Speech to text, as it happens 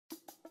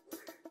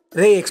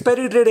రే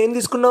expiry trade ఏం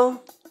తీసుకున్నావు?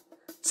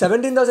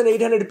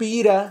 17,800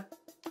 పీఈరా.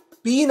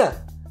 పీఈనా?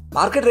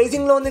 Market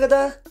రైజింగ్లో ఉంది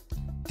కదా,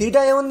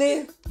 తీటా ఏముంది?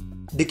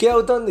 డికే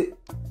అవుతోంది.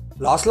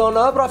 లాస్లో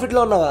ఉన్నావా,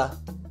 ప్రాఫిట్లో ఉన్నావా?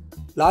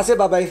 లాసే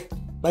బాబాయ్,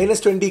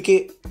 -20K.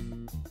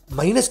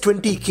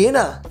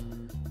 -20Kనా?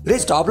 రే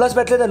స్టాప్ లాస్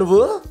పెట్టలేదా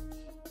నువ్వు?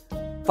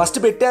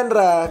 ఫస్ట్ పెట్టాను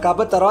రా,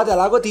 కాకపోతే తర్వాత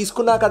ఎలాగో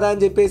తీసుకున్నా కదా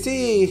అని చెప్పేసి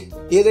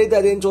ఏదైతే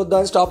అదేం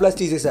చూద్దామని స్టాప్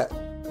లాస్ తీసేసా.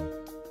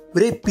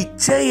 రే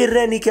పిచ్చా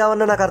ఎర్రా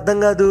నీకేమన్నా, నాకు అర్థం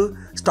కాదు.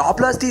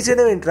 స్టాప్ లాస్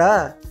తీసేయడం ఏంట్రా?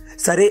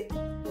 సరే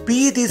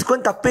పీఈ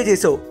తీసుకొని తప్పే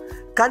చేసావు,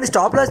 కానీ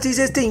స్టాప్ లాస్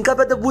తీసేస్తే ఇంకా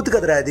పెద్ద బూత్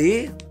కదరా అది.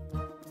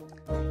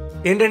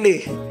 ఏంటండి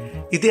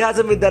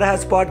ఇతిహాసం విత్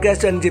దరహాస్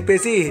పాడ్కాస్ట్ అని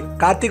చెప్పేసి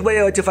కార్తిక్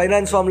భయ్య వచ్చి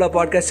ఫైనాన్స్ ఫామ్లో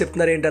పాడ్కాస్ట్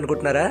చెప్తున్నారు ఏంటి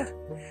అనుకుంటున్నారా?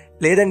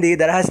 లేదండి,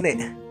 దరహాస్నే.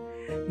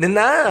 నిన్న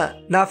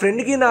నా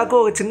ఫ్రెండ్కి నాకు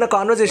ఒక చిన్న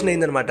కాన్వర్సేషన్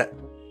అయిందనమాట.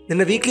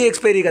 నిన్న వీక్లీ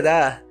ఎక్స్పైరీ కదా,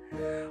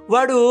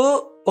 వాడు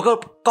ఒక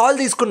కాల్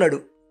తీసుకున్నాడు,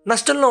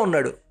 నష్టంలో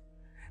ఉన్నాడు.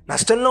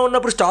 నష్టంలో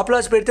ఉన్నప్పుడు స్టాప్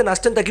లాస్ పెడితే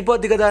నష్టం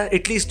తగ్గిపోద్ది కదా,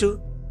 అట్లీస్ట్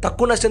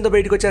తక్కువ నష్టంతో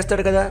బయటకు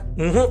వచ్చేస్తాడు కదా.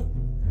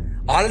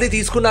 ఆల్రెడీ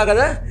తీసుకున్నా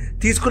కదా,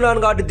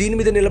 తీసుకున్నాను కాబట్టి దీని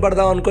మీద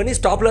నిలబడదాం అనుకొని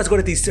స్టాప్ లాస్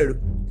కూడా తీస్తాడు.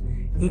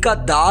 ఇంకా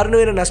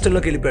దారుణమైన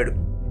నష్టంలోకి వెళ్ళిపోయాడు.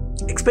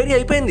 ఎక్స్పైరీ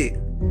అయిపోయింది,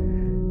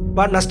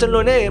 వాడు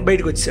నష్టంలోనే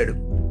బయటకు వచ్చేసాడు.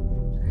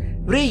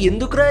 రే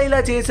ఎందుకురా ఇలా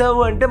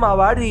చేసావు అంటే మా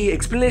వాడి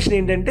ఎక్స్ప్లెనేషన్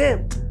ఏంటంటే,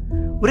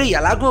 రే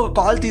ఎలాగో ఒక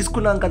కాల్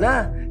తీసుకున్నాం కదా,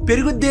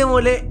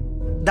 పెరుగుద్దేమోలే,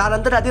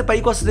 దానంతటా అదే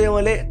పైకి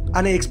వస్తుందేమోలే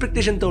అనే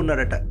ఎక్స్పెక్టేషన్తో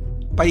ఉన్నాడట.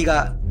 పైగా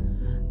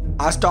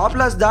ఆ స్టాప్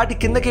లాస్ దాటి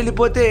కిందకి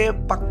వెళ్ళిపోతే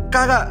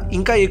పక్కాగా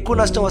ఇంకా ఎక్కువ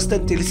నష్టం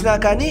వస్తుందని తెలిసినా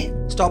కానీ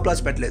స్టాప్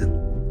లాస్ పెట్టలేదు.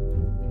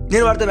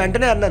 నేను వాడితో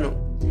వెంటనే అన్నాను,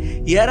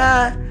 ఏరా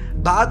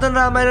భారతం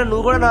రామాయణం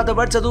నువ్వు కూడా నాతో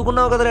పాటు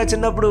చదువుకున్నావు కదరా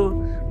చిన్నప్పుడు,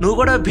 నువ్వు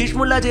కూడా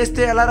భీష్ముడిలా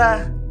చేస్తే ఎలారా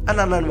అని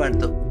అన్నాను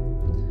వాడితో.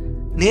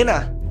 నేనా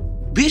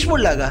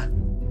భీష్ముడిలాగా?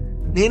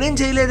 నేనేం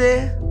చేయలేదే.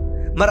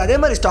 మరి అదే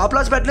మరి స్టాప్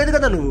లాస్ పెట్టలేదు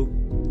కదా నువ్వు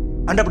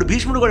అంటే అప్పుడు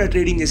భీష్ముడు కూడా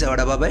ట్రేడింగ్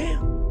చేసేవాడా బాబాయ్?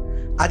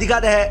 అది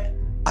కాదే,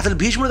 అసలు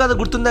భీష్ముడు కదా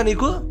గుర్తుందా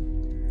నీకు?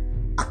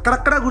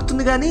 అక్కడక్కడ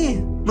గుర్తుంది కానీ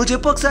నువ్వు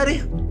చెప్పు ఒకసారి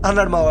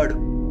అన్నాడు మావాడు.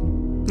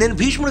 నేను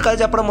భీష్ముడు కథ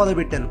చెప్పడం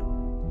మొదలుపెట్టాను.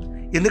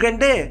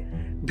 ఎందుకంటే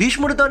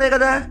భీష్ముడితోనే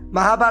కదా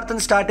మహాభారతం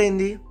స్టార్ట్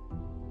అయింది.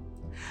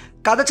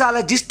 కథ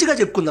చాలా జిస్ట్గా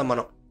చెప్పుకుందాం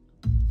మనం.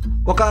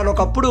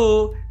 ఒకానొకప్పుడు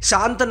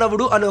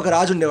శాంతనవుడు అని ఒక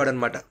రాజు ఉండేవాడు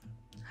అనమాట.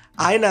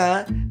 ఆయన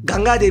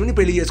గంగాదేవిని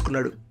పెళ్లి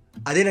చేసుకున్నాడు.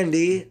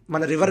 అదేనండి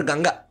మన రివర్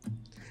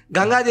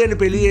గంగాదేవిని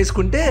పెళ్లి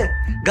చేసుకుంటే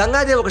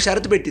గంగాదేవి ఒక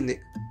షరతు పెట్టింది,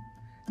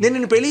 నేను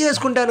నిన్ను పెళ్లి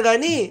చేసుకుంటాను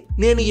కానీ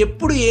నేను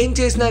ఎప్పుడు ఏం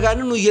చేసినా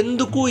కానీ నువ్వు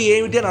ఎందుకు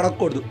ఏమిటి అని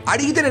అడగకూడదు,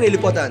 అడిగితే నేను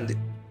వెళ్ళిపోతా అంది.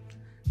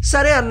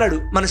 సరే అన్నాడు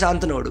మన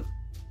శాంతనవుడు.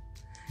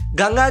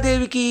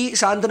 గంగాదేవికి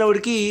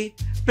శాంతనవుడికి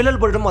పిల్లలు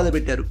పుట్టడం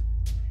మొదలుపెట్టారు.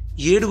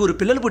 7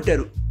 పిల్లలు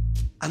పుట్టారు.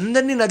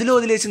 అందరినీ నదిలో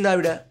వదిలేసింది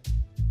ఆవిడ.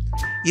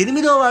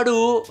 8వ వాడు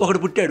ఒకడు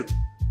పుట్టాడు.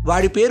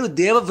 వాడి పేరు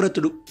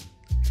దేవవ్రతుడు.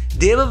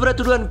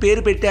 దేవవ్రతుడు అని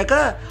పేరు పెట్టాక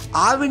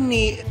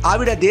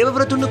ఆవిడ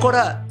దేవవ్రతుడిని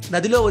కూడా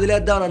నదిలో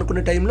వదిలేద్దామని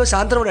అనుకున్న టైంలో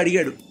శాంతనవుడు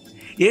అడిగాడు,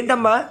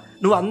 ఏంటమ్మా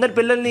నువ్వు అందరి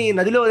పిల్లల్ని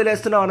నదిలో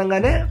వదిలేస్తున్నావు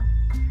అనగానే,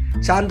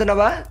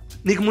 శాంతనవా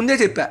నీకు ముందే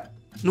చెప్పా,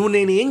 నువ్వు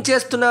నేను ఏం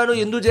చేస్తున్నాను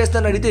ఎందుకు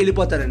చేస్తాను అడిగితే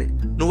వెళ్ళిపోతానని,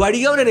 నువ్వు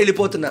అడిగావు నేను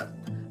వెళ్ళిపోతున్నా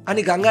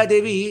అని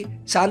గంగాదేవి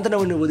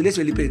శాంతనవుడిని వదిలేసి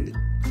వెళ్ళిపోయింది.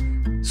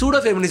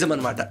 సూడో ఫెమినిజం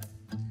అనమాట.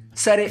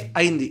 సరే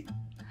అయింది.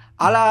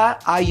 అలా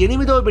ఆ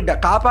 8వ బిడ్డ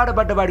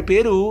కాపాడబడ్డ వాడి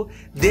పేరు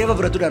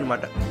దేవవ్రతుడు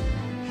అనమాట.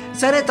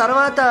 సరే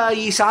తర్వాత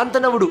ఈ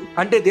శాంతనవుడు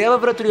అంటే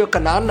దేవవ్రతుడి యొక్క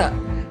నాన్న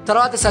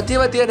తర్వాత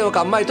సత్యవతి అనే ఒక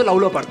అమ్మాయితో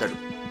లవ్లో పడతాడు.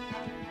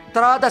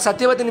 తర్వాత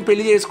సత్యవతిని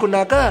పెళ్లి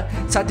చేసుకున్నాక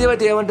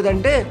సత్యవతి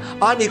ఏమంటుందంటే,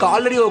 నీకు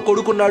ఆల్రెడీ ఒక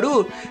కొడుకున్నాడు,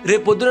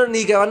 రేపు పొద్దున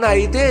నీకేమన్నా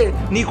అయితే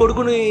నీ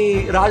కొడుకుని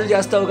రాజు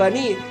చేస్తావు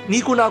కానీ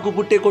నీకు నాకు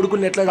పుట్టే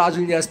కొడుకుని ఎట్లా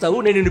రాజుని చేస్తావు,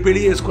 నేను నిన్ను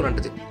పెళ్లి చేసుకుని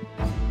అంటది.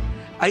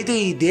 అయితే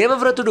ఈ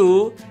దేవవ్రతుడు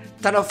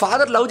తన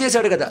ఫాదర్ లవ్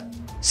చేశాడు కదా,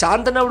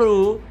 శాంతనవుడు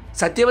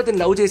సత్యవతిని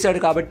లవ్ చేశాడు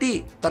కాబట్టి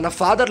తన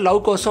ఫాదర్ లవ్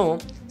కోసం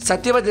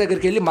సత్యవతి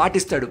దగ్గరికి వెళ్ళి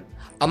మాటిస్తాడు,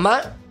 అమ్మా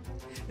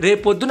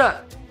రేపొద్దున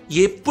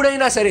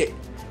ఎప్పుడైనా సరే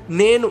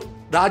నేను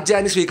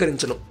రాజ్యాన్ని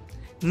స్వీకరించను,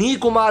 నీ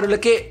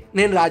కుమారులకే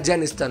నేను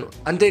రాజ్యాన్ని ఇస్తాను,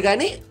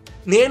 అంతేగాని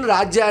నేను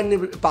రాజ్యాన్ని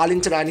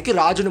పాలించడానికి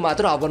రాజుని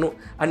మాత్రం అవ్వను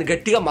అని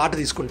గట్టిగా మాట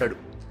తీసుకుంటాడు.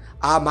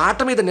 ఆ మాట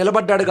మీద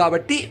నిలబడ్డాడు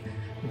కాబట్టి,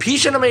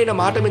 భీషణమైన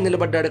మాట మీద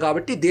నిలబడ్డాడు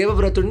కాబట్టి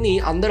దేవవ్రతుడిని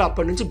అందరూ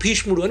అప్పటి నుంచి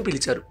భీష్ముడు అని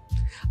పిలిచారు.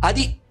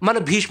 అది మన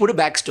భీష్ముడు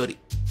బ్యాక్ స్టోరీ.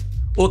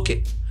 ఓకే,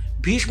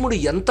 భీష్ముడు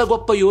ఎంత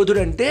గొప్ప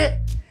యోధుడు అంటే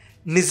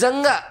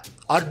నిజంగా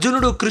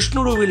అర్జునుడు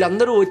కృష్ణుడు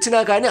వీళ్ళందరూ వచ్చినా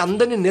కానీ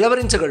అందరినీ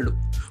నిలవరించగలడు.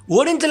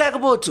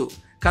 ఓడించలేకపోవచ్చు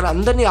కానీ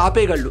అందరినీ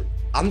ఆపేయగలడు.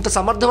 అంత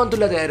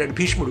సమర్థవంతుల్లా తయారాడు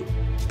భీష్ముడు.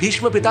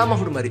 భీష్మ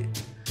పితామహుడు. మరి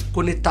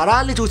కొన్ని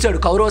తరాల్ని చూశాడు,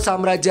 కౌరవ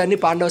సామ్రాజ్యాన్ని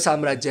పాండవ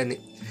సామ్రాజ్యాన్ని.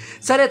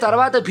 సరే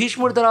తర్వాత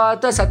భీష్ముడి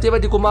తర్వాత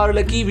సత్యవతి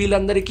కుమారులకి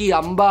వీళ్ళందరికీ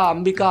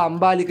అంబిక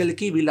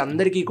అంబాలికలకి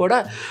వీళ్ళందరికీ కూడా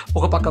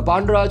ఒక పక్క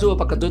పాండురాజు, ఒక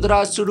పక్క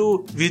ధృతరాష్ట్రుడు,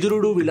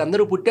 విదురుడు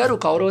వీళ్ళందరూ పుట్టారు.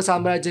 కౌరవ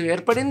సామ్రాజ్యం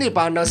ఏర్పడింది,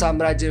 పాండవ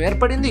సామ్రాజ్యం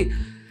ఏర్పడింది.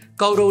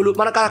 కౌరవులు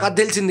మనకు కథ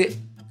తెలిసిందే,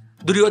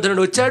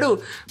 దుర్యోధనుడు వచ్చాడు,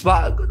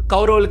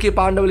 కౌరవులకి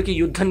పాండవులకి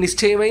యుద్ధం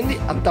నిశ్చయమైంది,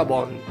 అంతా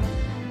బాగుంది.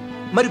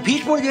 మరి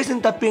భీష్ముడు చేసిన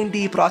తప్పేంటి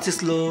ఈ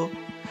ప్రాసెస్లో?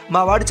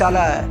 మా వాడు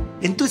చాలా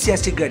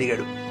ఎంతూసియాస్టిక్గా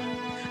అడిగాడు.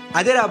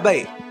 అదేరా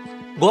అబ్బాయి,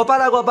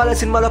 గోపాల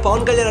సినిమాలో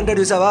పవన్ కళ్యాణ్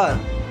అంటాడు చూసావా,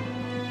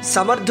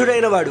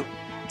 సమర్థుడైన వాడు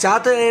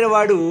చేత అయిన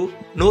వాడు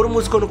నోరు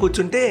మూసుకొని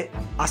కూర్చుంటే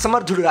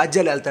అసమర్థుడు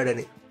రాజ్యాలు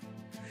వెళ్తాడని.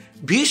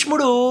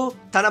 భీష్ముడు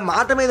తన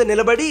మాట మీద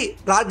నిలబడి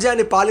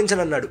రాజ్యాన్ని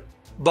పాలించనన్నాడు.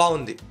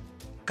 బాగుంది.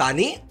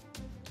 కానీ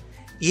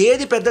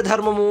ఏది పెద్ద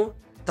ధర్మము?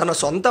 తన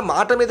సొంత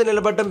మాట మీద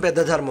నిలబడడం పెద్ద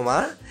ధర్మమా,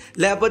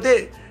 లేకపోతే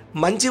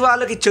మంచి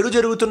వాళ్ళకి చెడు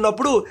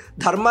జరుగుతున్నప్పుడు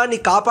ధర్మాన్ని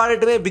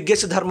కాపాడటమే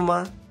బిగ్గెస్ట్ ధర్మమా?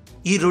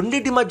 ఈ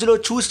రెండింటి మధ్యలో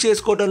చూస్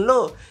చేసుకోవడంలో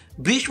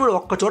భీష్ముడు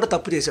ఒక్కచోట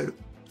తప్పు చేశాడు.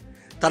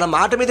 తన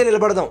మాట మీద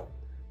నిలబడదాం,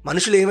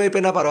 మనుషులు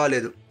ఏమైపోయినా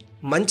పర్వాలేదు,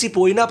 మంచి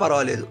పోయినా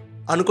పర్వాలేదు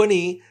అనుకొని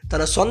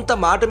తన సొంత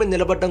మాట మీద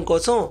నిలబడడం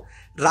కోసం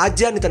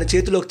రాజ్యాన్ని తన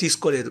చేతిలోకి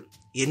తీసుకోలేదు.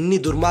 ఎన్ని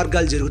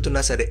దుర్మార్గాలు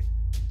జరుగుతున్నా సరే.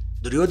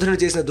 దుర్యోధనుడు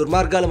చేసిన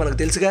దుర్మార్గాలు మనకు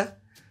తెలుసుగా,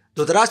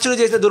 ధృతరాష్ట్రుడు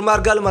చేసిన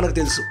దుర్మార్గాలు మనకు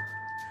తెలుసు.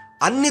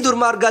 అన్ని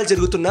దుర్మార్గాలు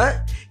జరుగుతున్నా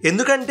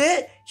ఎందుకంటే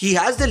he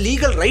has the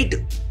legal right,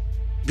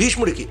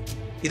 భీష్ముడికి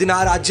ఇది నా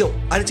రాజ్యం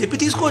అని చెప్పి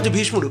తీసుకోవచ్చు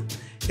భీష్ముడు,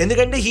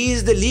 ఎందుకంటే he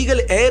is the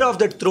legal air of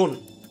that throne.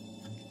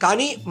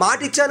 కానీ మాట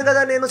ఇచ్చాను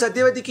కదా నేను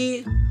సత్యవతికి,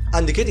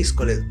 అందుకే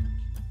తీసుకోలేదు.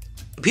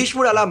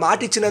 భీష్ముడు అలా మాట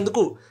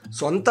ఇచ్చినందుకు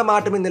సొంత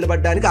మాట మీద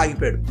నిలబడడానికి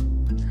ఆగిపోయాడు.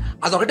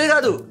 అదొకటే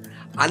కాదు,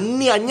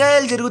 అన్ని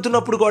అన్యాయాలు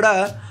జరుగుతున్నప్పుడు కూడా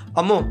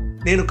అమ్మో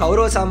నేను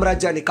కౌరవ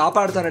సామ్రాజ్యాన్ని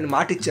కాపాడుతానని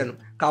మాట ఇచ్చాను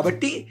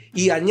కాబట్టి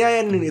ఈ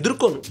అన్యాయాన్ని నేను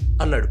ఎదుర్కోను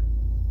అన్నాడు.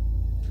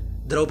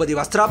 ద్రౌపది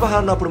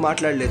వస్త్రాపహరణం అప్పుడు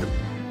మాట్లాడలేదు.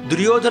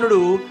 దుర్యోధనుడు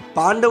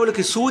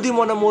పాండవులకి సూది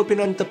మొన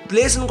మోపినంత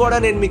ప్లేస్ను కూడా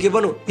నేను మీకు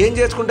ఇవ్వను, ఏం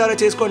చేసుకుంటారో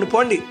చేసుకోండి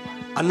పోండి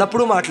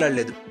అన్నప్పుడు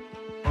మాట్లాడలేదు.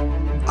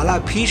 అలా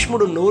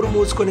భీష్ముడు నోరు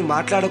మూసుకొని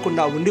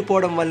మాట్లాడకుండా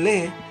ఉండిపోవడం వల్లే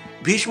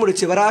భీష్ముడు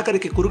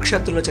చివరాఖరికి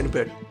కురుక్షేత్రంలో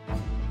చనిపోయాడు.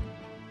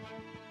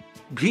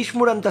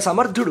 భీష్ముడు అంత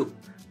సమర్థుడు,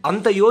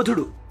 అంత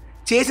యోధుడు,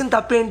 చేసిన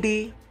తప్పేంటి?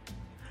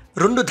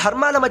 రెండు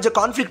ధర్మాల మధ్య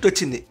కాన్ఫ్లిక్ట్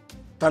వచ్చింది.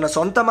 తన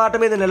సొంత మాట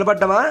మీద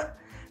నిలబడ్డమా,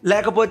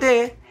 లేకపోతే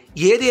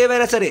ఏది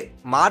ఏవైనా సరే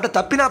మాట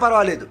తప్పినా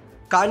పర్వాలేదు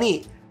కానీ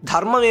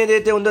ధర్మం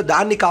ఏదైతే ఉందో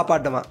దాన్ని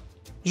కాపాడ్డమా?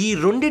 ఈ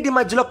రెండింటి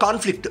మధ్యలో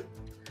కాన్ఫ్లిక్ట్.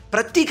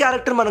 ప్రతి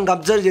క్యారెక్టర్ మనం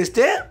అబ్జర్వ్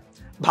చేస్తే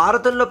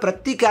భారతంలో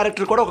ప్రతి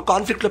క్యారెక్టర్ కూడా ఒక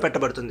కాన్ఫ్లిక్ట్లో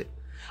పెట్టబడుతుంది.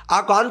 ఆ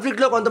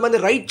కాన్ఫ్లిక్ట్లో కొంతమంది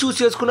రైట్ చూస్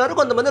చేసుకున్నారు,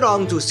 కొంతమంది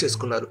రాంగ్ చూస్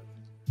చేసుకున్నారు.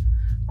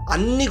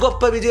 అన్ని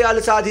గొప్ప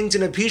విజయాలు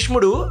సాధించిన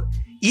భీష్ముడు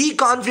ఈ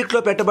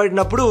కాన్ఫ్లిక్ట్లో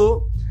పెట్టబడినప్పుడు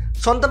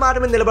సొంత మాట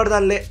మీద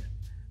నిలబడదానిలే,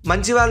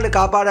 మంచి వాళ్ళని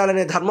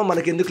కాపాడాలనే ధర్మం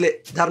మనకెందుకులే,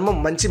 ధర్మం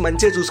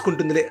మంచే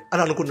చూసుకుంటుందిలే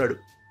అని అనుకున్నాడు.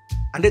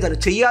 అంటే తను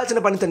చేయాల్సిన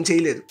పని తను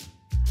చేయలేదు.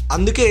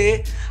 అందుకే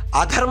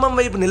అధర్మం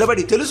వైపు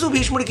నిలబడి, తెలుసు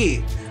భీష్ముడికి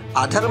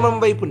అధర్మం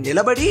వైపు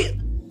నిలబడి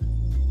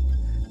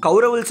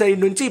కౌరవుల సైడ్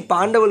నుంచి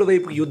పాండవుల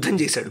వైపు యుద్ధం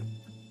చేశాడు.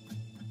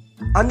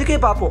 అందుకే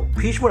పాపం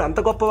భీష్ముడు అంత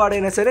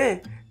గొప్పవాడైనా సరే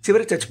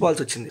చివరికి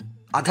చచ్చిపోవాల్సి వచ్చింది.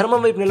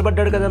 అధర్మం వైపు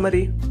నిలబడ్డాడు కదా.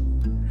 మరి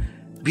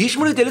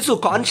భీష్ముడికి తెలుసు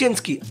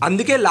కాన్షియన్స్కి,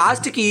 అందుకే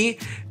లాస్ట్కి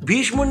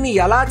భీష్ముడిని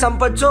ఎలా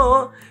చంపచ్చో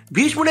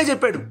భీష్ముడే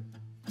చెప్పాడు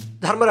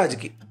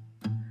ధర్మరాజుకి.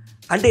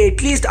 అంటే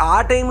అట్లీస్ట్ ఆ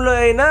టైంలో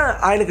అయినా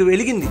ఆయనకు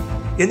వెలిగింది.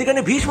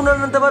 ఎందుకంటే భీష్ముడు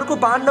ఉన్నంత వరకు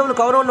పాండవులు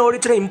కౌరవులను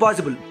ఓడించడం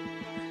ఇంపాసిబుల్.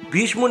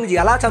 భీష్ముడిని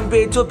ఎలా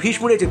చంపేయచ్చో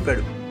భీష్ముడే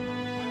చెప్పాడు.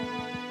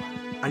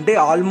 అంటే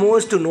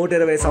ఆల్మోస్ట్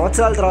 120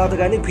 సంవత్సరాల తర్వాత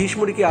కానీ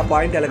భీష్ముడికి ఆ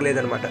పాయింట్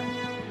ఎలగలేదనమాట.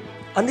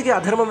 అందుకే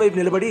అధర్మం వైపు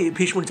నిలబడి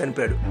భీష్ముడు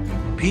చనిపోయాడు.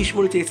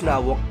 భీష్ముడు చేసిన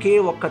ఒకే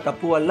ఒక్క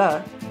తప్పు వల్ల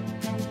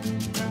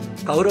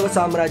కౌరవ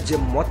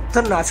సామ్రాజ్యం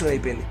మొత్తం నాశనం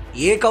అయిపోయింది.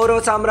 ఏ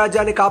కౌరవ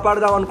సామ్రాజ్యాన్ని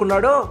కాపాడదాం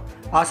అనుకున్నాడో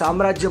ఆ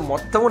సామ్రాజ్యం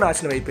మొత్తము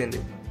నాశనం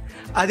అయిపోయింది.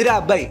 అదిరా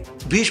అబ్బాయి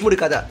భీష్ముడి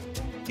కథ.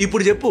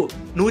 ఇప్పుడు చెప్పు,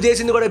 నువ్వు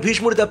చేసింది కూడా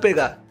భీష్ముడి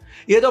తప్పేగా.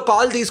 ఏదో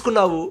కాల్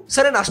తీసుకున్నావు,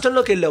 సరే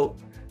నష్టంలోకి వెళ్ళావు,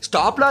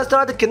 స్టాప్ లాస్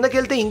తర్వాత కిందకి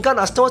వెళ్తే ఇంకా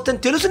నష్టం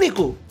వస్తుందని తెలుసు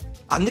నీకు,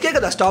 అందుకే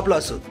కదా స్టాప్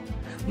లాస్.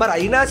 మరి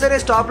అయినా సరే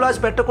స్టాప్ లాస్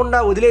పెట్టకుండా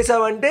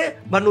వదిలేసావంటే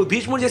మరి నువ్వు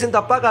భీష్ముడు చేసిన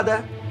తప్పా కాదా?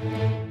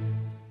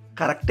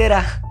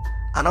 కరెక్టేరా,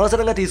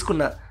 అనవసరంగా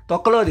తీసుకున్నా,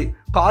 తొక్కలోది.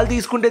 కాల్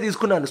తీసుకుంటే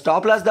తీసుకున్నాను,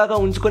 స్టాప్ లాస్ దాకా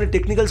ఉంచుకొని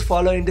టెక్నికల్స్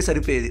ఫాలో అయింటే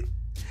సరిపోయేది.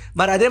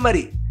 మరి అదే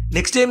మరి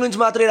నెక్స్ట్ టైం నుంచి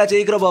మాత్రం ఇలా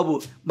చేయకురా బాబు,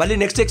 మళ్ళీ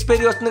నెక్స్ట్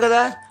ఎక్స్పైరీ వస్తుంది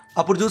కదా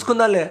అప్పుడు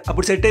చూసుకుందాంలే,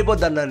 అప్పుడు సెట్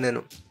అయిపోద్ది అన్నాను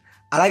నేను.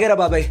 అలాగేరా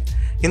బాబాయ్,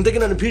 ఇంతకీ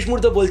నన్ను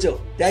భీష్ముడితో పోల్చావు,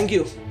 థ్యాంక్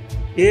యూ.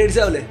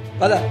 ఏడ్చావులే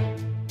పదా.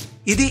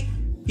 ఇది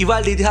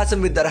ఇవాళ ఇతిహాసం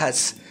విత్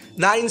దర్హాస్.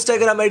 నా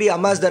ఇన్స్టాగ్రామ్ ఐడి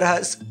అమ్మాస్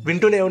దర్హాస్.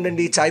 వింటూనే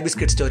ఉండండి చాయ్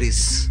బిస్కెట్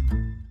స్టోరీస్.